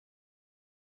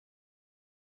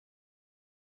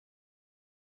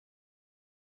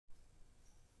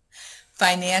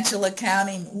Financial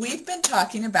accounting. We've been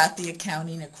talking about the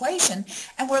accounting equation,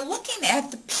 and we're looking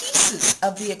at the pieces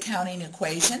of the accounting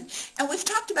equation, and we've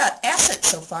talked about assets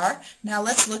so far. Now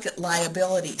let's look at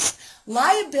liabilities.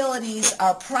 Liabilities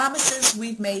are promises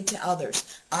we've made to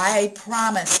others. I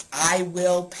promise I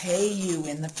will pay you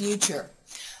in the future.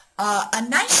 A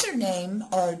nicer name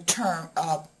or term,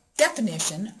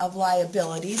 definition of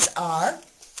liabilities are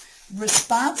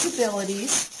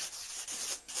responsibilities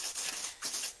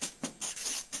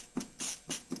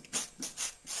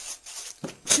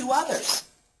to others.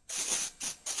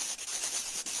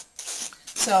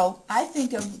 So I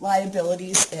think of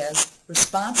liabilities as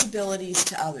responsibilities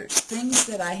to others, things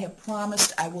that I have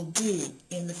promised I will do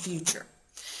in the future.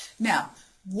 Now,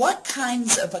 what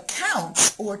kinds of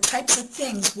accounts or types of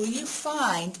things will you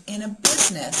find in a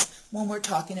business when we're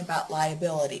talking about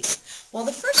liabilities? Well,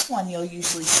 the first one you'll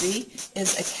usually see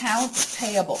is accounts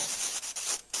payable.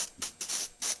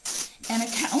 And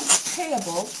accounts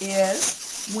payable is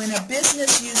when a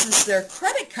business uses their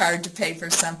credit card to pay for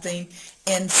something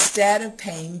instead of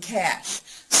paying cash.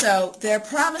 So they're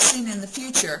promising in the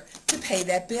future to pay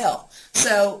that bill.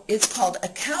 So it's called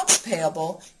accounts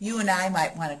payable. You and I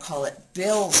might want to call it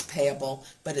bills payable,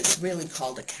 but it's really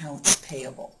called accounts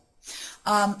payable.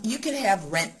 You could have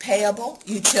rent payable,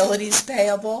 utilities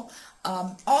payable,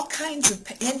 all kinds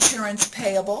of insurance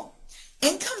payable,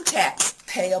 income tax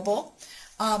payable.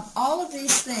 All of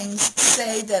these things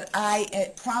say that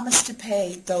I promise to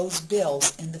pay those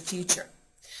bills in the future.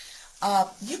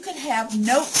 You could have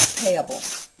notes payable.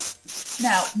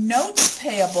 Now, notes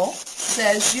payable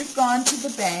says you've gone to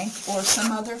the bank or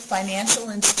some other financial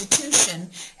institution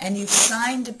and you've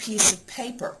signed a piece of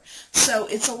paper. So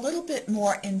it's a little bit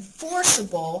more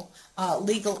enforceable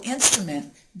legal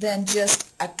instrument than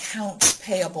just accounts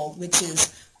payable, which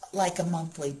is like a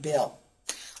monthly bill.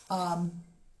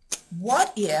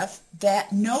 What if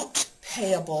that note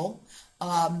payable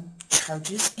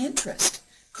charges interest?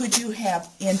 Could you have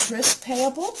interest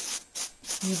payable?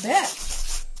 You bet.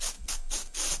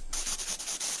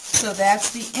 So that's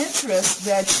the interest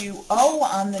that you owe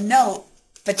on the note,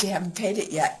 but you haven't paid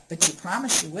it yet, but you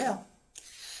promise you will.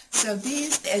 So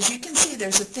these, as you can see,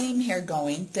 there's a theme here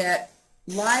going that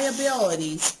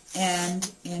liabilities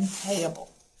end in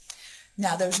payable.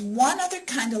 Now there's one other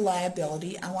kind of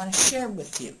liability I want to share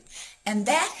with you, and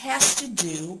that has to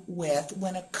do with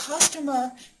when a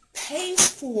customer pays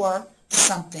for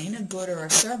something, a good or a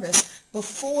service,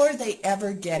 before they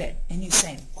ever get it. And you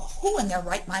say, well, who in their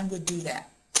right mind would do that?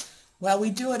 Well, we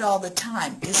do it all the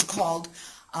time. It's called,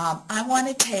 I want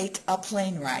to take a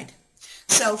plane ride.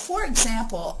 So, for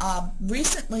example,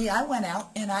 recently I went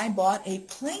out and I bought a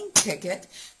plane ticket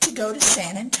to go to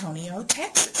San Antonio,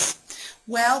 Texas.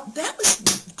 Well, that was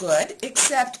good,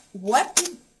 except what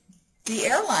did the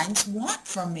airlines want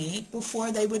from me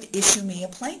before they would issue me a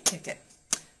plane ticket?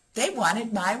 They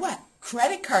wanted my what?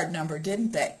 Credit card number,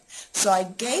 didn't they? So I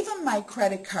gave them my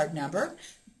credit card number,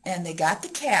 and they got the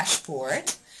cash for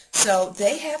it. So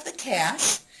they have the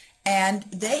cash, and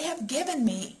they have given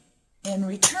me, in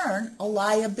return, a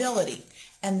liability,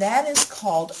 and that is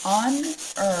called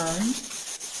unearned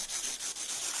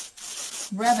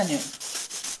revenue.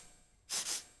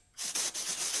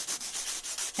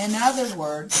 In other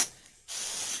words,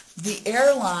 the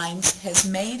airlines has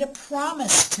made a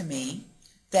promise to me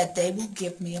that they will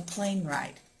give me a plane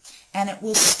ride. And it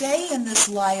will stay in this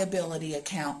liability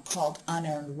account called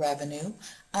unearned revenue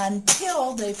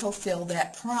until they fulfill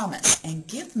that promise and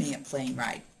give me a plane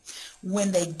ride.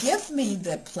 When they give me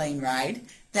the plane ride,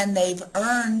 then they've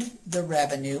earned the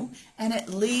revenue, and it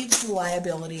leaves the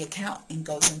liability account and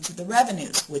goes into the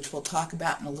revenues, which we'll talk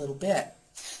about in a little bit.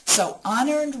 So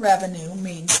unearned revenue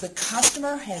means the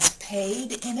customer has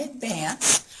paid in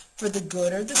advance for the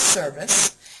good or the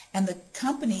service, and the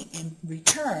company in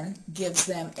return gives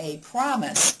them a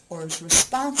promise or is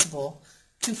responsible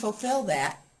to fulfill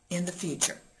that in the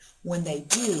future. When they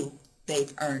do,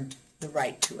 they've earned the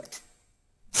right to it.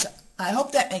 So I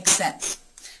hope that makes sense.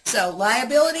 So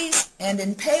liabilities end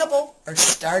in payable or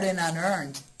start in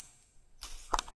unearned.